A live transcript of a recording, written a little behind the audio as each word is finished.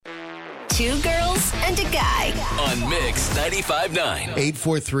Two girls and a guy. On Mix 95.9.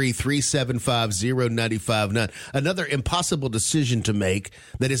 843-375-0959. Another impossible decision to make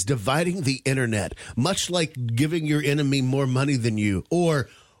that is dividing the internet, much like giving your enemy more money than you. Or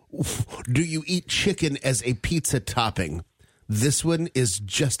do you eat chicken as a pizza topping? This one is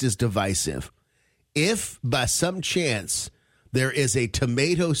just as divisive. If by some chance there is a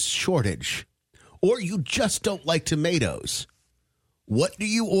tomato shortage, or you just don't like tomatoes, what do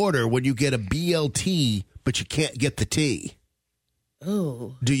you order when you get a BLT, but you can't get the T?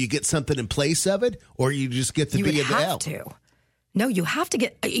 Ooh. Do you get something in place of it, or you just get the B and the L? You have to. No, you have to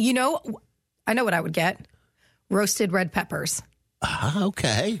get, I know what I would get. Roasted red peppers.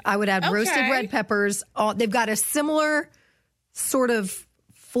 Okay. I would add roasted red peppers. They've got a similar sort of,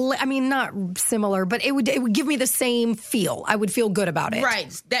 not similar, but it would give me the same feel. I would feel good about it. Right.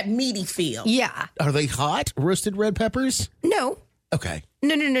 That meaty feel. Yeah. Are they hot, roasted red peppers? No. Okay.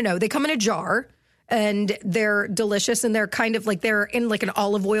 No. They come in a jar, and they're delicious, and they're kind of like they're in like an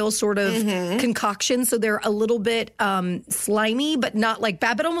olive oil sort of concoction, so they're a little bit slimy, but not like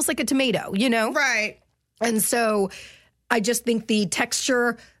bad, but almost like a tomato, Right. And so I just think the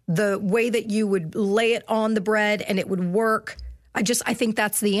texture, the way that you would lay it on the bread and it would work, I think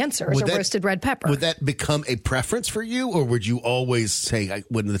that's the answer, is a roasted red pepper. Would that become a preference for you, or would you always say,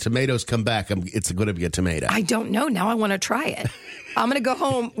 when the tomatoes come back, it's going to be a tomato? I don't know. Now I want to try it. I'm going to go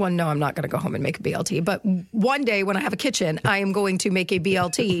home. Well, no, I'm not going to go home and make a BLT. But one day when I have a kitchen, I am going to make a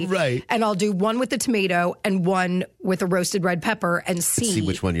BLT. Right. And I'll do one with the tomato and one with a roasted red pepper and see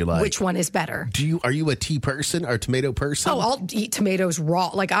which one you like. Which one is better. Are you a tea person or a tomato person? Oh, I'll eat tomatoes raw.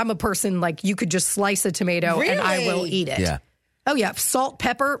 Like, I'm a person, like, you could just slice a tomato and I will eat it. Yeah. Oh, yeah. Salt,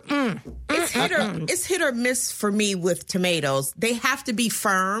 pepper. It's hit or miss for me with tomatoes. They have to be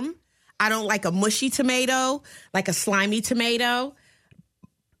firm. I don't like a mushy tomato, like a slimy tomato.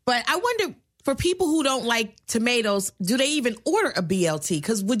 But I wonder, for people who don't like tomatoes, do they even order a BLT?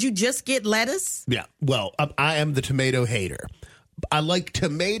 Because would you just get lettuce? Yeah. Well, I am the tomato hater. I like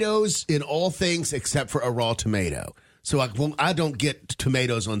tomatoes in all things except for a raw tomato. So I don't get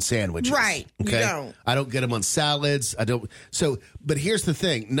tomatoes on sandwiches. Right. Okay. You don't. I don't get them on salads. I don't. So, but here's the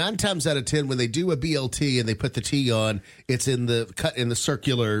thing: 9 times out of 10, when they do a BLT and they put the T on, it's cut in the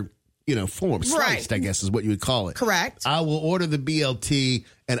circular, form. Sliced, I guess, is what you would call it. Correct. I will order the BLT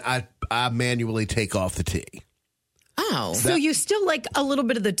and I manually take off the T. Oh. So you still like a little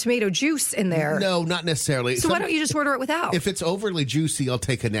bit of the tomato juice in there? No, not necessarily. So why don't you just order it without? If it's overly juicy, I'll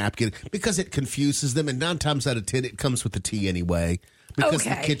take a napkin because it confuses them. And 9 times out of 10, it comes with the tea anyway. Because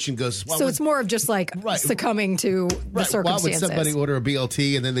the kitchen goes... So it's more of just like succumbing to the circumstances. Why would somebody order a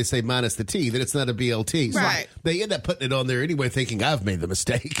BLT and then they say minus the tea? Then it's not a BLT. So right. They end up putting it on there anyway thinking I've made the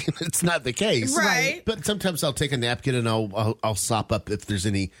mistake. It's not the case. Right. But sometimes I'll take a napkin and I'll sop up if there's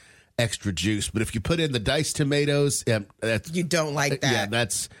any extra juice. But if you put in the diced tomatoes... you don't like that. Yeah,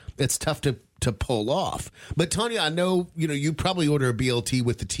 it's tough to pull off. But Tanya, I know, you probably order a BLT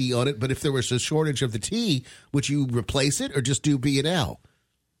with the T on it, but if there was a shortage of the T, would you replace it or just do B and L?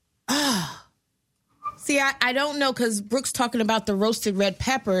 See, I don't know, because Brooke's talking about the roasted red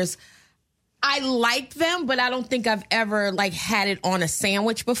peppers. I like them, but I don't think I've ever had it on a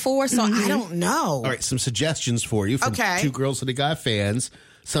sandwich before, so I don't know. All right, some suggestions for you from Two Girls and a Guy fans.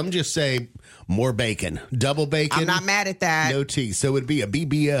 Some just say more bacon, double bacon. I'm not mad at that. No tea, so it'd be a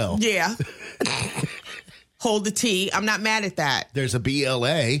BBL. Yeah. Hold the tea. I'm not mad at that. There's a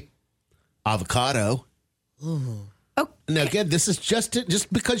BLA, avocado. Ooh. Oh, now again, this is just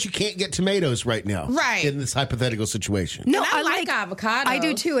because you can't get tomatoes right now, right? In this hypothetical situation. No, I like avocado. I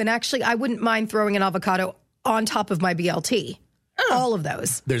do too, and actually, I wouldn't mind throwing an avocado on top of my BLT. All of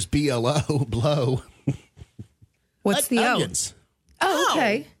those. There's BLO, blow. What's the onions? Oh,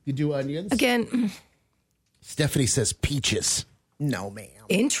 okay. You do onions? Again. Stephanie says peaches. No, ma'am.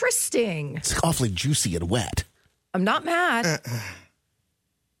 Interesting. It's awfully juicy and wet. I'm not mad.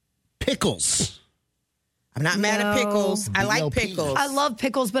 Pickles. I'm not mad at pickles. I like pickles. I love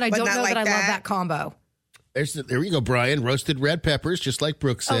pickles, but I don't know that I love that combo. There you go, Brian. Roasted red peppers, just like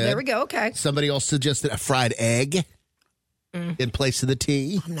Brooke said. Oh, there we go. Okay. Somebody else suggested a fried egg in place of the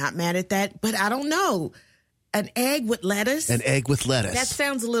tea. I'm not mad at that, but I don't know. An egg with lettuce? An egg with lettuce. That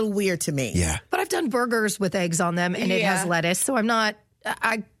sounds a little weird to me. Yeah. But I've done burgers with eggs on them, and it has lettuce, so I'm not,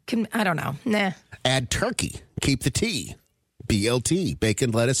 I don't know. Nah. Add turkey. Keep the tea. BLT,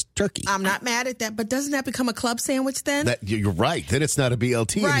 bacon, lettuce, turkey. I'm not mad at that, but doesn't that become a club sandwich then? You're right. Then it's not a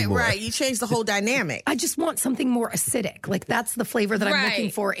BLT anymore. Right. You change the whole dynamic. I just want something more acidic. Like, that's the flavor that I'm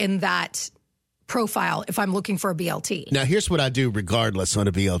looking for in that profile if I'm looking for a BLT. Now, here's what I do regardless on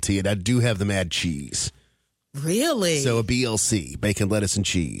a BLT, and I do have them add cheese. Really? So a BLC, bacon, lettuce, and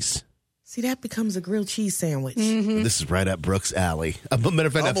cheese. See, that becomes a grilled cheese sandwich. This is right up Brooke's alley. Matter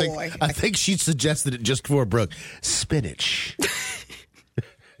of fact, boy. I think she suggested it just for Brooke. Spinach.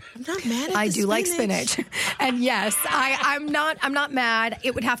 I'm not mad at I the do like spinach. And yes, I'm not mad.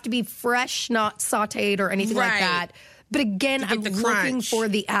 It would have to be fresh, not sauteed or anything like Right. that. But again, I'm the looking crunch. for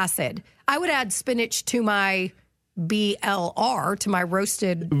the acid. I would add spinach to my BLR, to my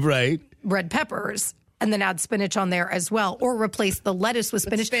roasted Right. red peppers, and then add spinach on there as well, or replace the lettuce with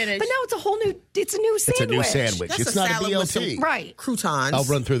spinach. spinach. But now it's a new It's a sandwich. new sandwich. That's It's a not a salad with BLT. some Right. croutons. I'll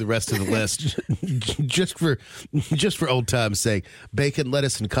run through the rest of the list just for old time's sake. Bacon,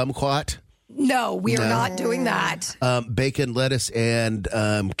 lettuce, and kumquat. No, we are not doing that. Bacon, lettuce, and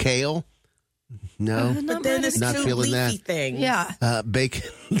kale. No. But then it's Not two feeling leafy that. things. Yeah. Bacon,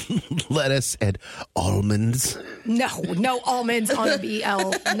 lettuce, and almonds. No almonds on a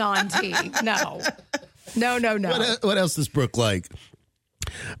BL non-T. No. What else does Brooke like?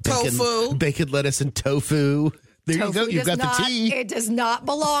 Tofu. Bacon, lettuce, and tofu. There you go. Tofu You've does got the not- tea. It does not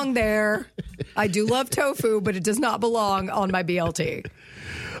belong there. I do love tofu, but it does not belong on my BLT.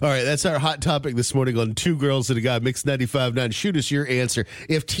 All right, that's our hot topic this morning on Two Girls and a Guy, Mix 95.9. Shoot us your answer.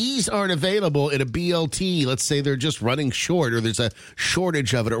 If teas aren't available in a BLT, let's say they're just running short or there's a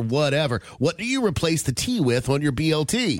shortage of it or whatever, what do you replace the tea with on your BLT?